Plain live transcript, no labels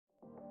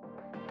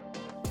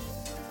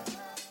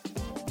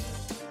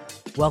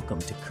Welcome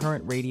to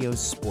Current Radio's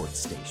Sports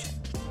Station.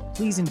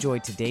 Please enjoy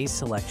today's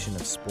selection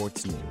of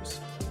sports news.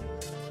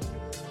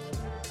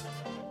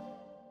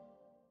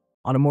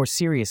 On a more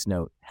serious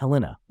note,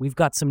 Helena, we've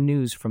got some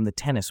news from the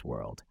tennis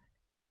world.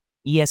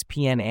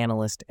 ESPN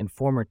analyst and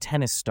former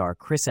tennis star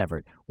Chris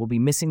Evert will be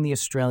missing the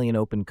Australian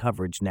Open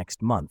coverage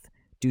next month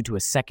due to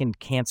a second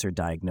cancer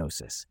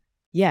diagnosis.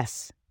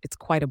 Yes, it's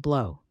quite a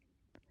blow.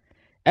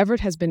 Evert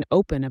has been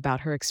open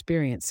about her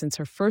experience since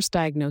her first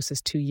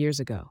diagnosis 2 years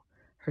ago.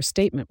 Her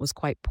statement was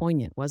quite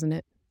poignant, wasn't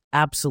it?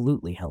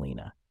 Absolutely,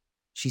 Helena.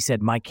 She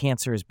said, "My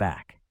cancer is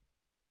back."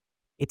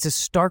 It's a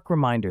stark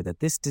reminder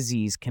that this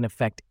disease can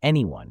affect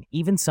anyone,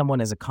 even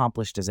someone as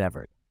accomplished as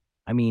Evert.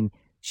 I mean,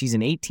 she's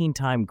an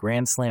 18-time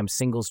Grand Slam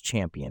singles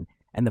champion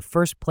and the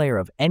first player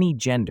of any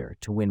gender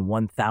to win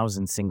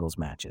 1,000 singles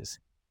matches.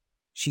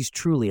 She's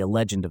truly a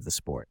legend of the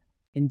sport.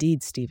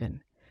 Indeed,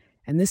 Steven.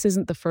 And this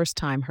isn't the first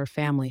time her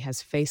family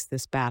has faced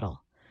this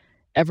battle.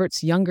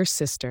 Evert's younger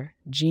sister,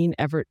 Jean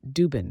Evert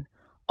Dubin,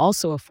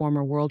 also a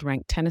former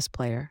world-ranked tennis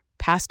player,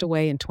 passed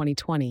away in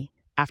 2020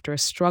 after a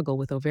struggle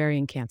with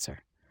ovarian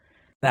cancer.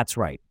 That's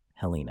right,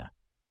 Helena.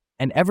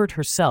 And Evert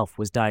herself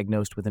was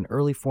diagnosed with an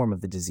early form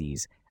of the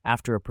disease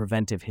after a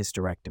preventive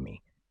hysterectomy.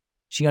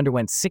 She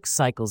underwent 6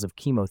 cycles of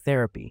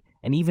chemotherapy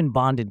and even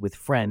bonded with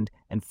friend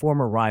and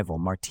former rival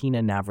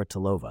Martina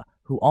Navratilova,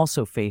 who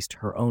also faced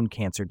her own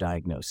cancer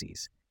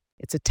diagnoses.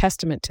 It's a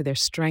testament to their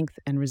strength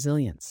and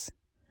resilience.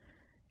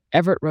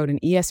 Evert wrote an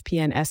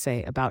ESPN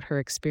essay about her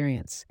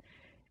experience,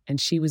 and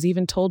she was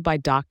even told by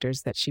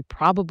doctors that she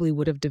probably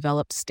would have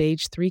developed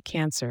stage 3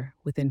 cancer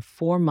within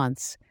 4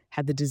 months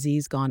had the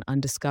disease gone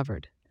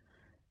undiscovered.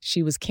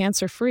 She was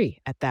cancer-free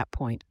at that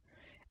point,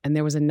 and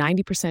there was a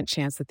 90%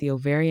 chance that the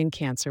ovarian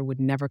cancer would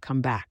never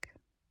come back.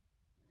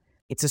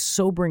 It's a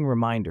sobering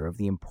reminder of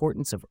the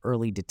importance of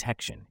early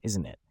detection,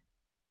 isn't it?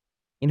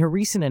 In her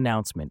recent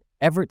announcement,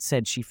 Evert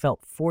said she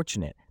felt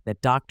fortunate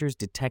that doctors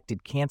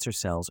detected cancer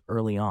cells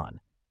early on.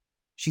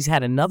 She's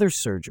had another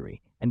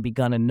surgery and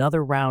begun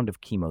another round of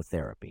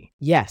chemotherapy.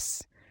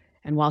 Yes,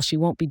 and while she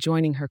won't be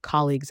joining her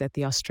colleagues at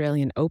the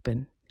Australian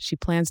Open, she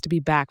plans to be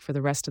back for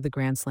the rest of the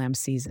Grand Slam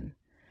season.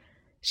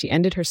 She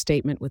ended her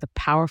statement with a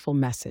powerful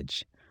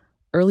message.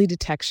 Early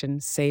detection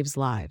saves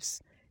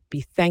lives. Be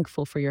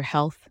thankful for your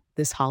health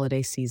this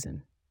holiday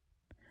season.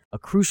 A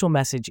crucial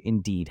message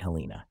indeed,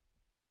 Helena.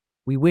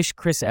 We wish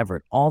Chris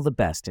Evert all the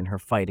best in her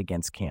fight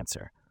against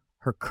cancer.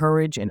 Her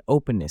courage and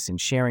openness in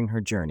sharing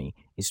her journey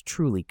is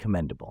truly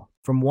commendable.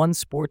 From one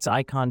sports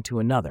icon to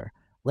another,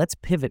 let's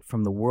pivot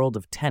from the world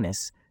of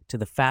tennis to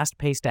the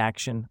fast-paced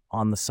action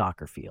on the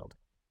soccer field.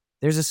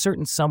 There's a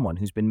certain someone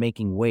who's been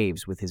making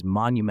waves with his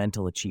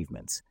monumental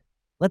achievements.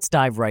 Let's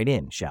dive right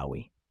in, shall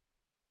we?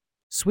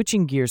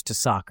 Switching gears to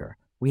soccer,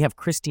 we have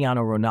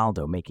Cristiano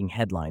Ronaldo making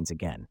headlines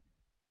again.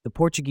 The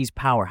Portuguese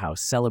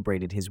powerhouse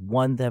celebrated his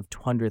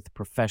 100th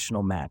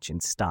professional match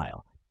in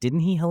style. Didn't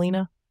he,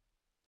 Helena?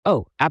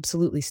 Oh,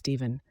 absolutely,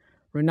 Steven.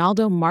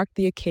 Ronaldo marked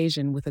the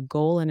occasion with a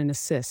goal and an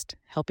assist,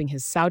 helping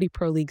his Saudi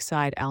Pro League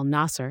side Al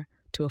Nassr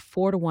to a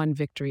 4-1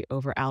 victory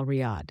over Al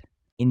Riyadh.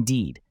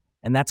 Indeed,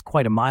 and that's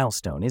quite a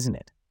milestone, isn't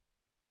it?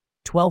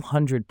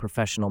 1,200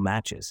 professional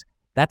matches.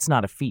 That's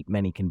not a feat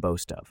many can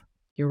boast of.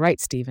 You're right,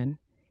 Steven.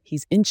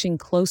 He's inching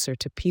closer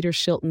to Peter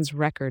Shilton's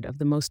record of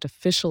the most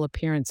official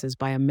appearances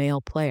by a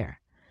male player.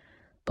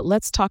 But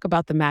let's talk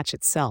about the match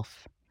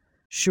itself.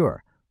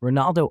 Sure,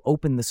 Ronaldo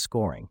opened the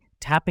scoring,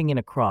 tapping in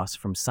a cross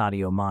from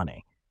Sadio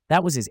Mane.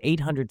 That was his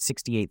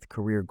 868th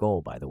career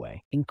goal, by the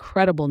way.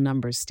 Incredible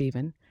numbers,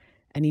 Steven.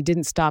 And he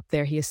didn't stop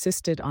there. He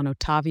assisted on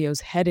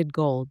Otavio's headed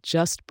goal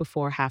just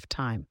before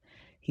halftime.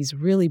 He's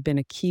really been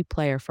a key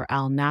player for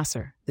Al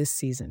Nassr this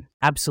season.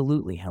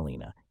 Absolutely,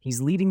 Helena.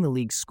 He's leading the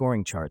league's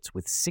scoring charts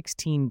with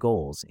 16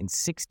 goals in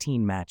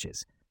 16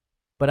 matches.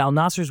 But Al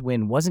Nassr's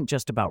win wasn't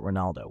just about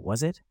Ronaldo,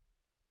 was it?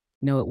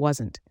 No, it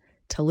wasn't.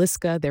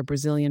 Talisca, their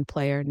Brazilian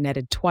player,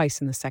 netted twice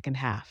in the second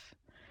half.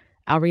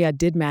 Al Riyadh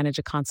did manage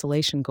a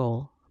consolation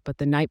goal, but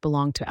the night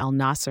belonged to Al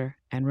Nassr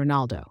and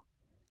Ronaldo.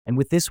 And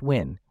with this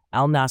win,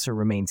 Al Nassr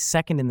remains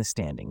second in the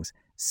standings,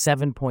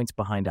 7 points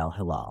behind Al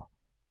Hilal.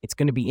 It's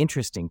going to be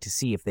interesting to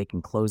see if they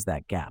can close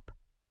that gap.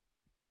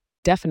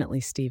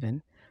 Definitely,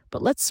 Steven.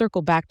 But let's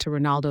circle back to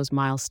Ronaldo's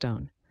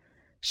milestone.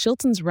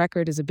 Shilton's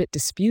record is a bit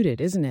disputed,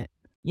 isn't it?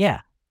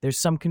 Yeah, there's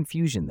some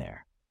confusion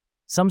there.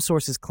 Some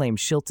sources claim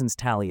Shilton's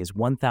tally is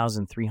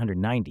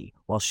 1,390,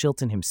 while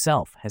Shilton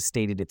himself has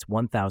stated it's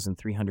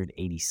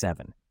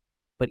 1,387.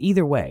 But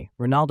either way,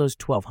 Ronaldo's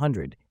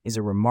 1,200 is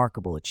a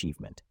remarkable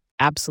achievement.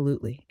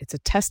 Absolutely. It's a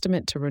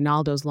testament to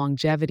Ronaldo's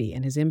longevity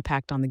and his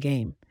impact on the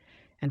game.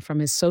 And from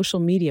his social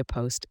media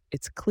post,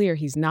 it's clear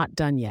he's not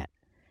done yet.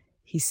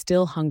 He's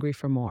still hungry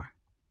for more.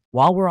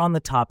 While we're on the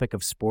topic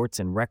of sports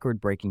and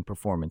record-breaking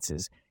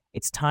performances,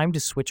 it's time to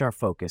switch our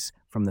focus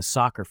from the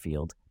soccer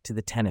field to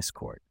the tennis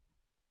court.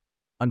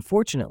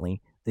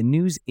 Unfortunately, the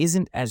news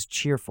isn't as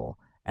cheerful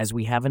as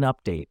we have an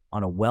update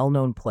on a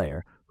well-known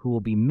player who will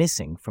be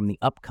missing from the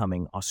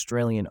upcoming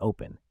Australian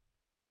Open.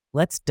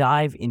 Let's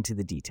dive into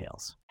the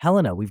details.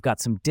 Helena, we've got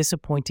some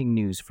disappointing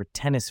news for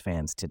tennis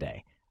fans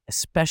today,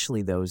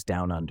 especially those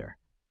down under.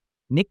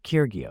 Nick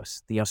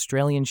Kyrgios, the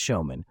Australian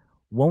showman,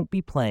 won't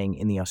be playing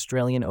in the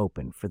Australian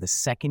Open for the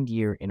second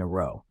year in a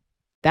row.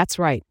 That's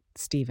right,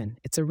 Steven.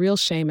 It's a real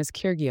shame as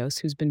Kyrgios,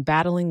 who's been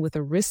battling with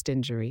a wrist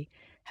injury,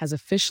 has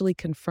officially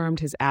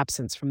confirmed his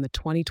absence from the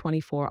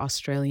 2024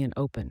 Australian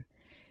Open.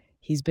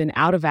 He's been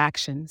out of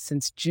action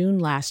since June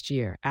last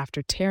year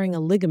after tearing a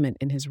ligament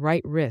in his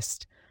right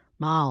wrist.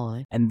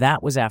 And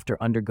that was after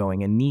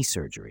undergoing a knee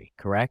surgery,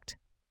 correct?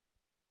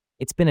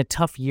 It's been a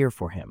tough year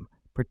for him,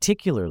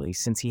 particularly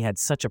since he had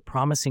such a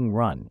promising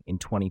run in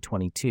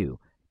 2022,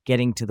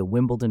 getting to the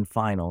Wimbledon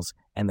finals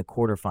and the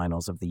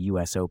quarterfinals of the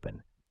US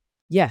Open.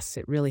 Yes,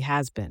 it really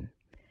has been.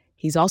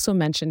 He's also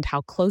mentioned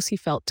how close he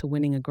felt to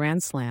winning a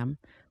Grand Slam,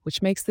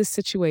 which makes this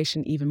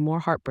situation even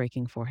more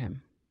heartbreaking for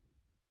him.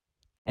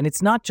 And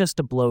it's not just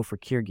a blow for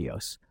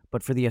Kyrgios,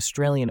 but for the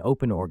Australian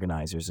Open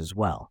organizers as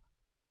well.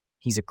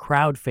 He's a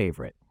crowd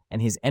favorite,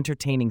 and his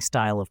entertaining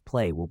style of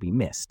play will be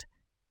missed.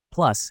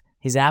 Plus,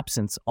 his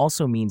absence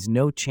also means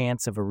no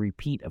chance of a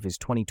repeat of his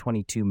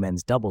 2022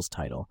 men's doubles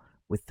title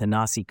with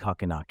Thanasi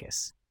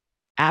Kokkinakis.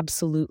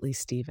 Absolutely,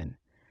 Steven.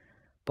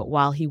 But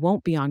while he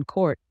won't be on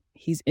court,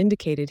 he's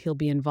indicated he'll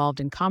be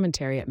involved in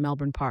commentary at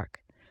Melbourne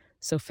Park.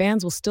 So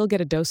fans will still get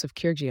a dose of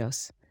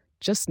Kyrgios,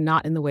 just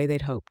not in the way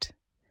they'd hoped.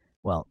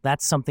 Well,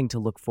 that's something to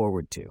look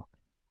forward to.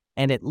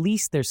 And at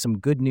least there's some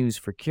good news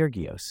for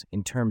Kyrgios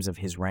in terms of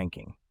his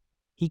ranking.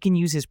 He can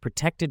use his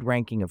protected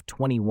ranking of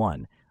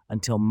 21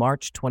 until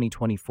March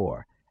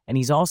 2024, and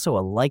he's also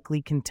a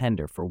likely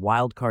contender for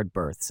wildcard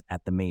berths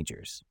at the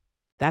majors.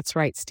 That's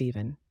right,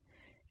 Steven.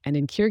 And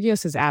in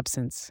Kyrgios'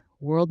 absence,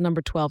 world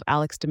number 12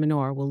 Alex de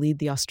Minaur will lead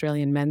the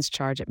Australian men's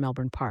charge at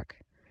Melbourne Park.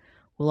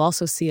 We'll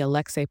also see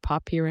Alexei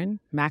Popyrin,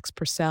 Max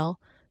Purcell,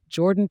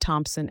 Jordan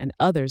Thompson, and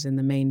others in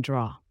the main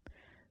draw.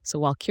 So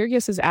while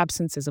Kyrgios'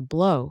 absence is a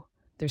blow,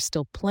 there's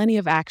still plenty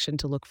of action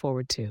to look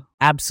forward to.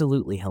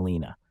 Absolutely,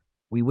 Helena.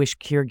 We wish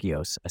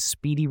Kyrgios a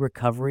speedy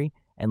recovery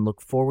and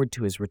look forward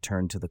to his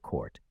return to the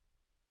court.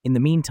 In the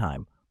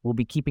meantime, we'll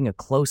be keeping a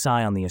close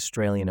eye on the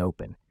Australian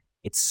Open.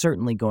 It's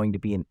certainly going to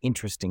be an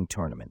interesting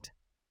tournament.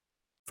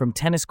 From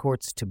tennis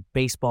courts to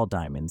baseball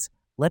diamonds,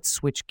 let's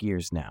switch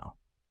gears now.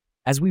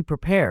 As we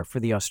prepare for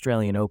the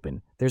Australian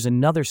Open, there's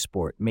another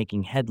sport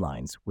making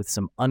headlines with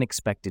some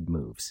unexpected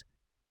moves.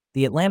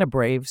 The Atlanta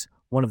Braves,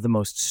 one of the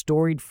most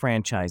storied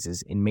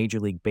franchises in Major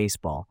League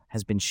Baseball,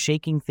 has been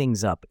shaking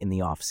things up in the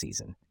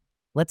offseason.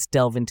 Let's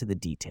delve into the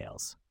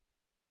details.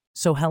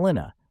 So,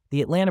 Helena,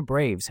 the Atlanta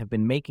Braves have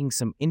been making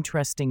some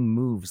interesting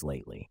moves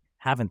lately,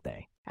 haven't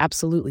they?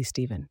 Absolutely,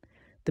 Steven.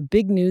 The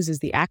big news is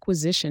the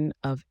acquisition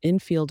of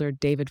infielder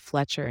David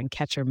Fletcher and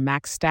catcher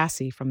Max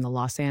Stassi from the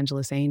Los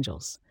Angeles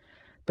Angels.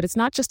 But it's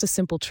not just a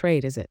simple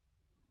trade, is it?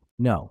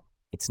 No,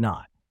 it's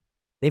not.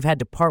 They've had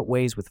to part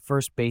ways with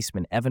first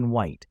baseman Evan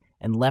White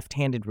and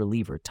left-handed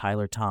reliever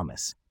Tyler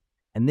Thomas.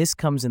 And this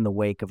comes in the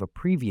wake of a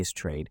previous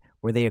trade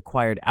where they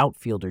acquired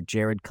outfielder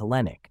Jared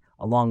Kelenic,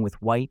 along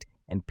with White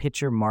and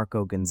pitcher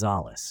Marco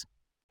Gonzalez.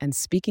 And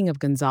speaking of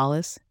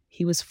Gonzalez,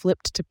 he was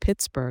flipped to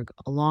Pittsburgh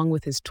along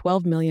with his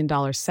 $12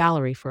 million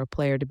salary for a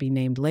player to be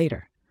named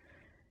later.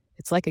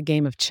 It's like a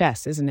game of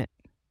chess, isn't it?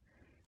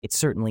 It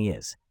certainly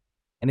is.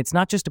 And it's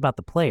not just about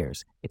the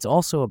players, it's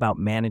also about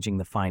managing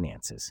the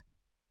finances.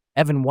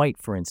 Evan White,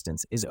 for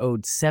instance, is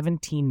owed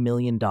 $17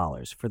 million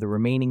for the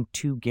remaining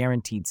 2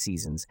 guaranteed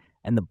seasons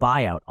and the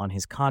buyout on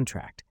his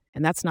contract.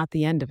 And that's not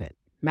the end of it.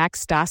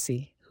 Max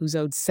Stassi, who's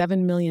owed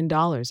 $7 million in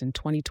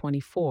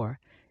 2024,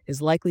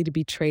 is likely to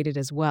be traded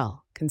as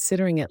well,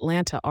 considering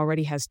Atlanta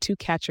already has 2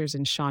 catchers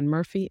in Sean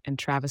Murphy and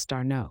Travis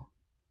d'Arnaud.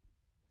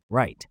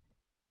 Right.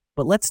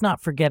 But let's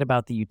not forget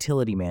about the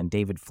utility man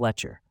David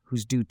Fletcher,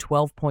 who's due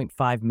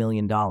 $12.5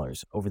 million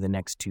over the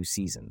next 2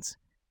 seasons.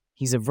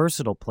 He's a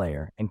versatile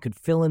player and could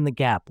fill in the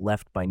gap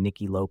left by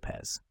Nicky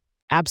Lopez.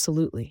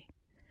 Absolutely.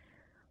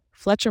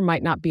 Fletcher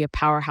might not be a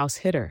powerhouse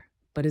hitter,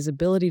 but his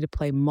ability to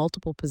play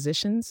multiple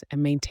positions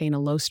and maintain a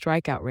low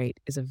strikeout rate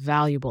is a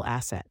valuable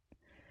asset.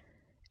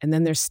 And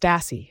then there's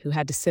Stassi, who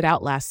had to sit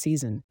out last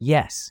season.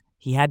 Yes,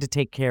 he had to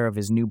take care of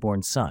his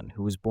newborn son,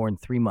 who was born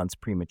 3 months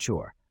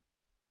premature.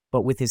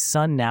 But with his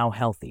son now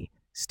healthy,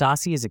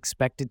 Stassi is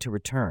expected to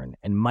return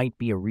and might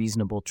be a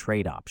reasonable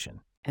trade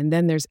option. And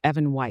then there's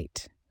Evan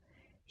White.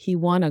 He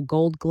won a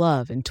Gold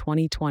Glove in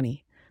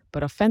 2020,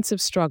 but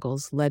offensive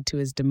struggles led to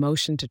his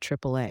demotion to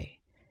AAA.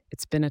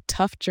 It's been a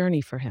tough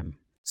journey for him.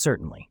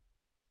 Certainly.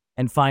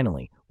 And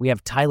finally, we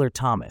have Tyler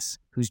Thomas,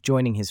 who's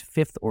joining his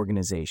 5th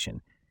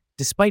organization.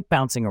 Despite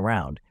bouncing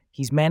around,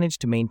 he's managed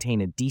to maintain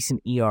a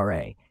decent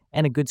ERA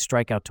and a good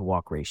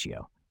strikeout-to-walk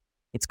ratio.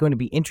 It's going to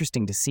be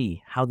interesting to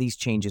see how these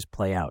changes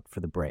play out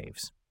for the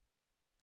Braves.